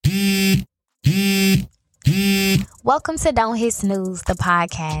Welcome to Don't Hit Snooze, the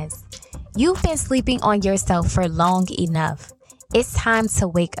podcast. You've been sleeping on yourself for long enough. It's time to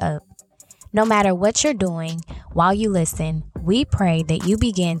wake up. No matter what you're doing, while you listen, we pray that you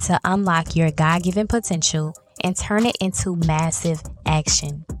begin to unlock your God-given potential and turn it into massive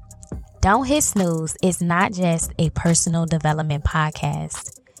action. Don't Hit Snooze is not just a personal development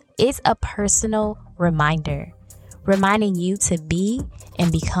podcast. It's a personal reminder, reminding you to be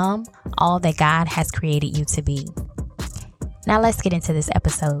and become all that God has created you to be. Now let's get into this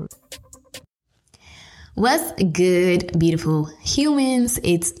episode. What's good, beautiful humans?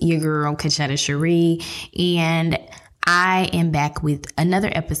 It's your girl, Kachetta Cherie, and I am back with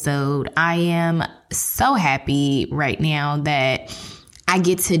another episode. I am so happy right now that I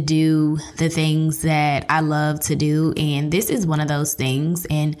get to do the things that I love to do, and this is one of those things.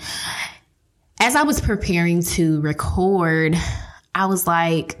 And as I was preparing to record, I was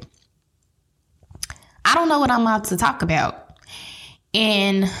like, I don't know what I'm about to talk about.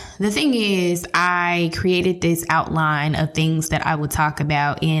 And the thing is, I created this outline of things that I would talk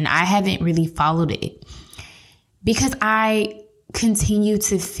about, and I haven't really followed it because I continue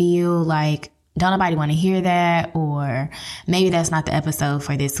to feel like don't nobody want to hear that, or maybe that's not the episode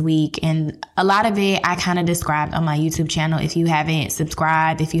for this week. And a lot of it I kind of described on my YouTube channel. If you haven't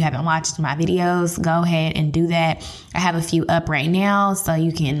subscribed, if you haven't watched my videos, go ahead and do that. I have a few up right now, so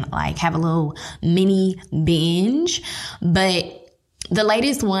you can like have a little mini binge. But the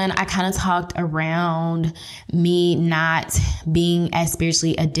latest one, I kind of talked around me not being as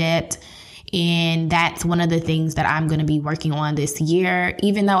spiritually adept. And that's one of the things that I'm going to be working on this year.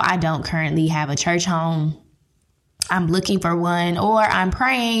 Even though I don't currently have a church home, I'm looking for one, or I'm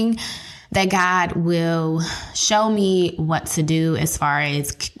praying that God will show me what to do as far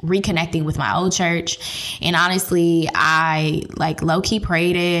as reconnecting with my old church. And honestly, I like low-key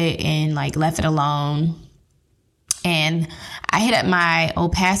prayed it and like left it alone. And I hit up my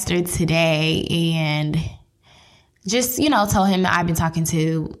old pastor today and just, told him I've been talking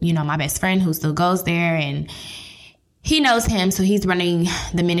to, my best friend who still goes there, and he knows him. So he's running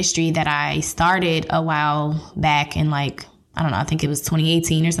the ministry that I started a while back in I think it was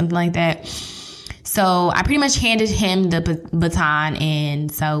 2018 or something like that. So I pretty much handed him the baton.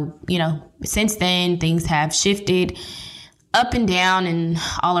 And so, since then things have shifted up and down and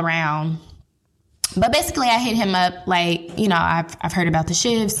all around. But basically, I hit him up I've heard about the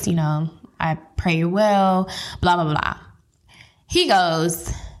shifts, I pray you're well, blah, blah, blah. He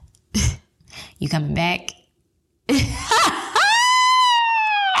goes, you coming back?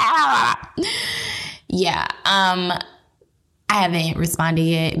 Yeah, I haven't responded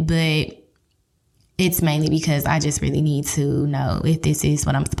yet, but it's mainly because I just really need to know if this is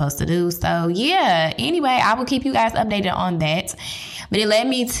what I'm supposed to do. So yeah, anyway, I will keep you guys updated on that. But it led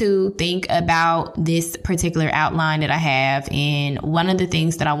me to think about this particular outline that I have. And one of the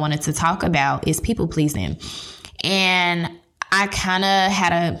things that I wanted to talk about is people pleasing. And I kind of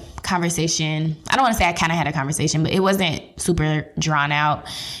had a conversation. I don't want to say I kind of had a conversation, but it wasn't super drawn out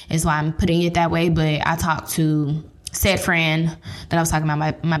is why I'm putting it that way. But I talked to said friend that I was talking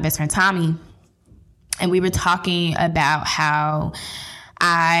about, my best friend, Tommy. And we were talking about how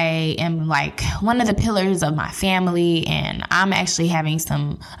I am like one of the pillars of my family, and I'm actually having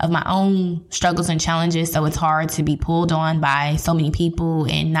some of my own struggles and challenges. So it's hard to be pulled on by so many people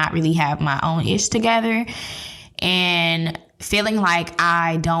and not really have my own ish together, and feeling like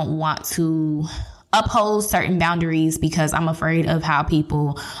I don't want to uphold certain boundaries because I'm afraid of how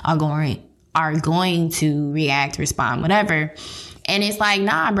people are going to react, respond, whatever. And it's like,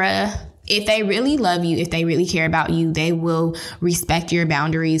 nah, bruh. If they really love you, if they really care about you, they will respect your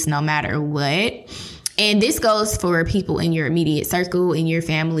boundaries no matter what. And this goes for people in your immediate circle, in your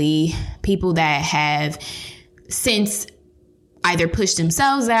family, people that have since either pushed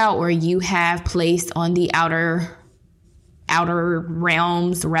themselves out or you have placed on the outer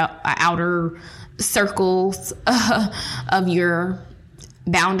realms, outer circles of your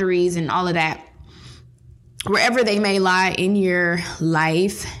boundaries and all of that. Wherever they may lie in your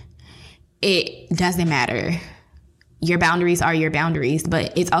life, it doesn't matter. Your boundaries are your boundaries,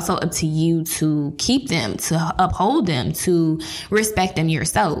 but it's also up to you to keep them, to uphold them, to respect them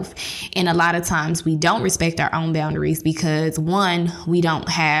yourself. And a lot of times we don't respect our own boundaries because, one, we don't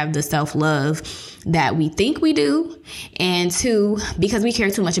have the self-love that we think we do. And two, because we care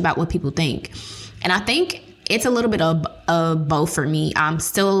too much about what people think. And I think it's a little bit of both for me. I'm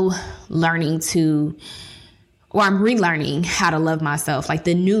still learning I'm relearning how to love myself, like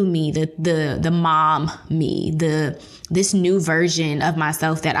the new me, the mom me, this new version of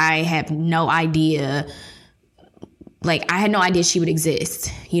myself that I have no idea like, I had no idea she would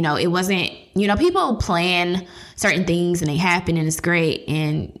exist. You know, it wasn't, you know, people plan certain things and they happen and it's great.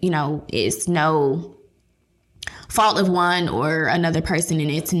 And, you know, it's no fault of one or another person. And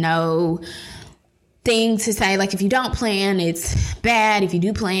it's no thing to say, like, if you don't plan, it's bad. If you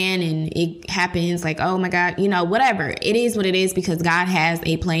do plan and it happens, like, oh my God, you know, whatever. It is what it is, because God has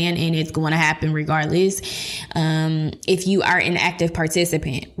a plan and it's going to happen regardless. If you are an active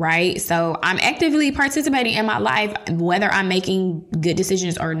participant, right? So I'm actively participating in my life, whether I'm making good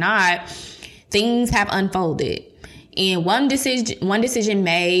decisions or not. Things have unfolded, and one decision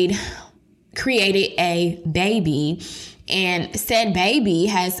made created a baby, and said baby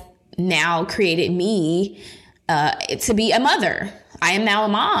has now created me to be a mother. I am now a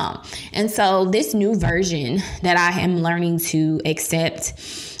mom. And so this new version that I am learning to accept,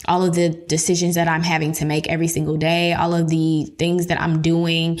 all of the decisions that I'm having to make every single day, all of the things that I'm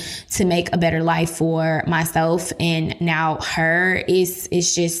doing to make a better life for myself and now her, is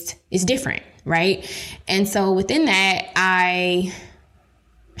different, right? And so within that, I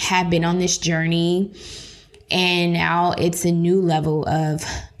have been on this journey, and now it's a new level of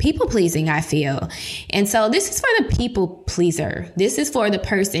people pleasing, I feel. And so this is for the people pleaser. This is for the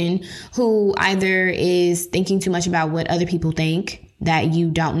person who either is thinking too much about what other people think that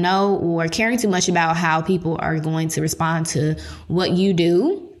you don't know, or caring too much about how people are going to respond to what you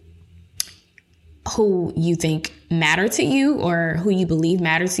do, who you think matter to you or who you believe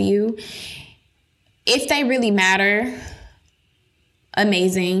matter to you. If they really matter,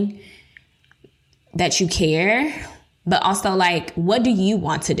 amazing that you care, but also, like, what do you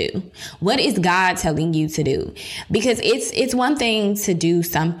want to do? What is God telling you to do? Because it's one thing to do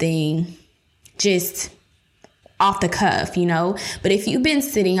something just off the cuff, you know, but if you've been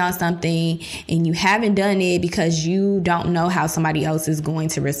sitting on something and you haven't done it because you don't know how somebody else is going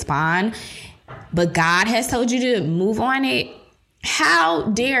to respond, but God has told you to move on it, how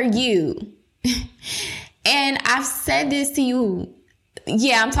dare you? And I've said this to you.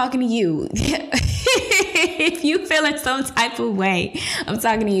 Yeah, I'm talking to you. If you feeling some type of way, I'm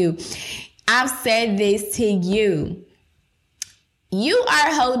talking to you. I've said this to you. You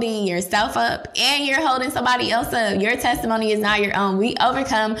are holding yourself up and you're holding somebody else up. Your testimony is not your own. We are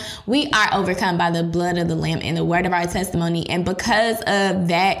overcome by the blood of the Lamb and the word of our testimony. And because of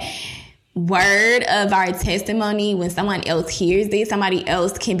that word of our testimony, when someone else hears this, somebody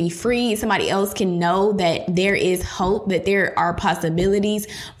else can be free. Somebody else can know that there is hope, that there are possibilities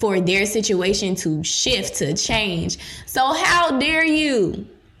for their situation to shift, to change. So how dare you?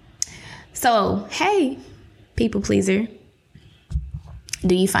 So, hey, people pleaser.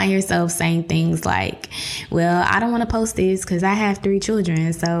 Do you find yourself saying things like, well, I don't want to post this because I have 3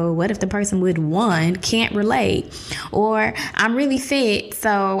 children. So what if the person with 1 can't relate? Or I'm really fit,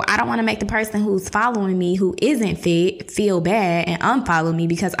 so I don't want to make the person who's following me who isn't fit feel bad and unfollow me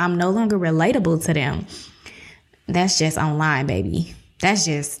because I'm no longer relatable to them. That's just online, baby. That's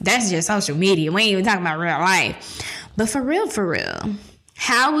just social media. We ain't even talking about real life. But for real,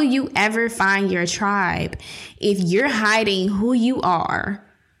 how will you ever find your tribe if you're hiding who you are,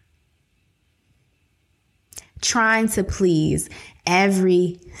 trying to please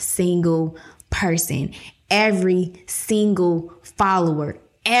every single person, every single follower,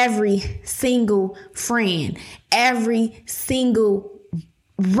 every single friend, every single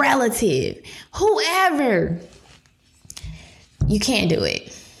relative, whoever? You can't do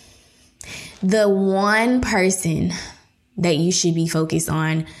it. The one person that you should be focused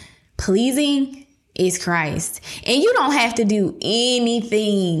on pleasing is Christ. And you don't have to do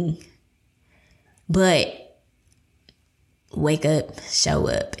anything but wake up, show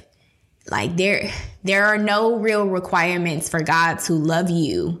up. Like there are no real requirements for God to love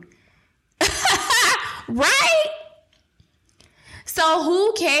you. Right? So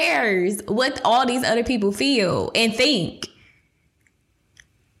who cares what all these other people feel and think?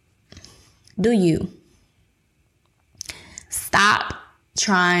 Do you? Stop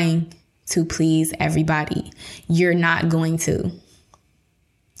trying to please everybody. You're not going to.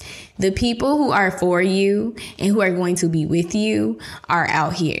 The people who are for you and who are going to be with you are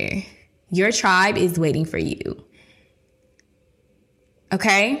out here. Your tribe is waiting for you.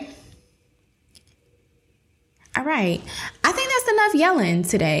 Okay? All right. I think that's enough yelling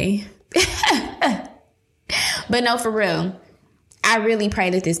today. But no, for real. I really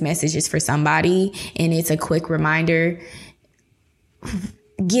pray that this message is for somebody and it's a quick reminder.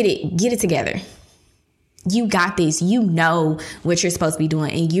 Get it together. You got this. You know what you're supposed to be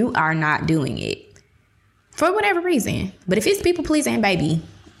doing and you are not doing it for whatever reason. But if it's people pleasing, baby,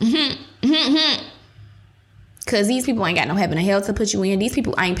 because these people ain't got no heaven or hell to put you in. These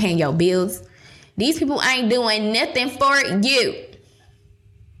people ain't paying your bills. These people ain't doing nothing for you.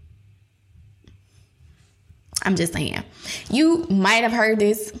 I'm just saying. You might have heard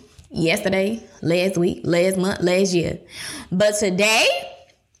this yesterday, last week, last month, last year. But today,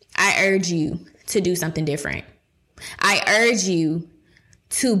 I urge you to do something different. I urge you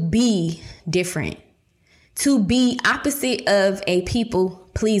to be different. To be opposite of a people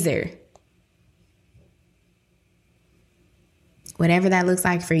pleaser. Whatever that looks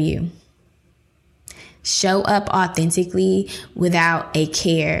like for you. Show up authentically without a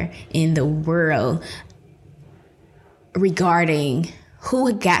care in the world regarding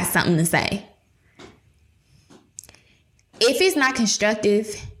who got something to say. If it's not constructive,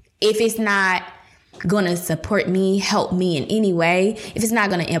 if it's not going to support me, help me in any way, if it's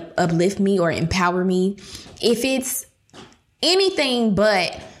not going to uplift me or empower me, if it's anything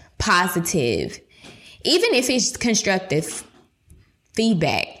but positive, even if it's constructive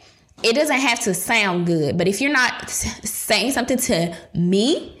feedback, it doesn't have to sound good. But if you're not saying something to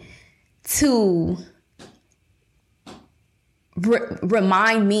me to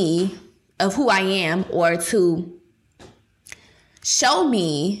remind me of who I am, or to show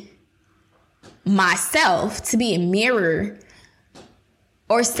me myself, to be a mirror,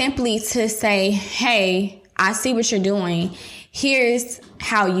 or simply to say, hey, I see what you're doing. Here's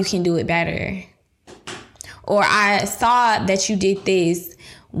how you can do it better. Or I saw that you did this.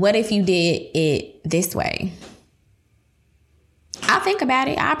 What if you did it this way? I'll think about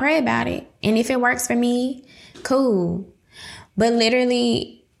it. I'll pray about it. And if it works for me, cool. But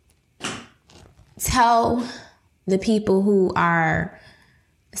literally tell the people who are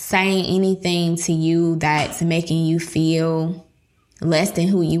saying anything to you that's making you feel less than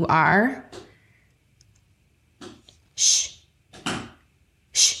who you are. Shh.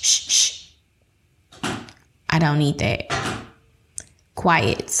 Shh, shh, shh. I don't need that.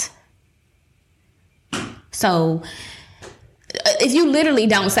 Quiet. So if you literally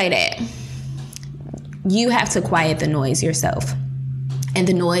don't say that, you have to quiet the noise yourself. And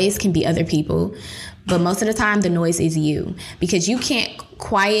the noise can be other people, but most of the time the noise is you, because you can't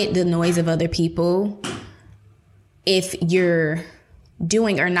quiet the noise of other people if you're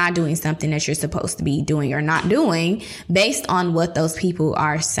doing or not doing something that you're supposed to be doing or not doing based on what those people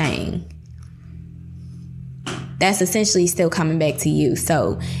are saying. That's essentially still coming back to you.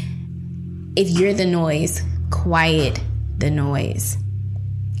 So if you're the noise, quiet the noise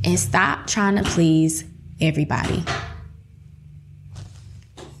and stop trying to please everybody.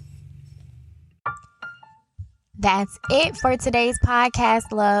 That's it for today's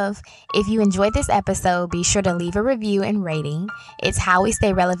podcast, love. If you enjoyed this episode, be sure to leave a review and rating. It's how we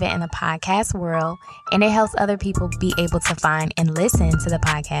stay relevant in the podcast world, and it helps other people be able to find and listen to the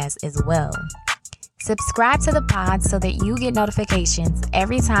podcast as well. Subscribe to the pod so that you get notifications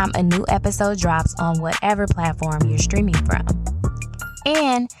every time a new episode drops on whatever platform you're streaming from.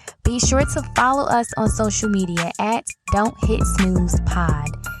 And be sure to follow us on social media at Don't Hit Snooze Pod.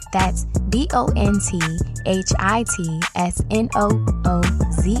 That's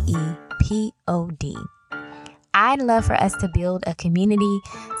DONTHITSNOOZEPOD. I'd love for us to build a community,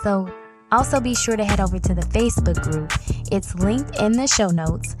 so also be sure to head over to the Facebook group. It's linked in the show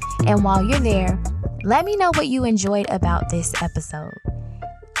notes. And while you're there, let me know what you enjoyed about this episode.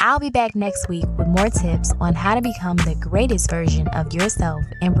 I'll be back next week with more tips on how to become the greatest version of yourself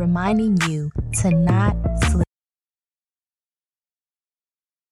and reminding you to not sleep.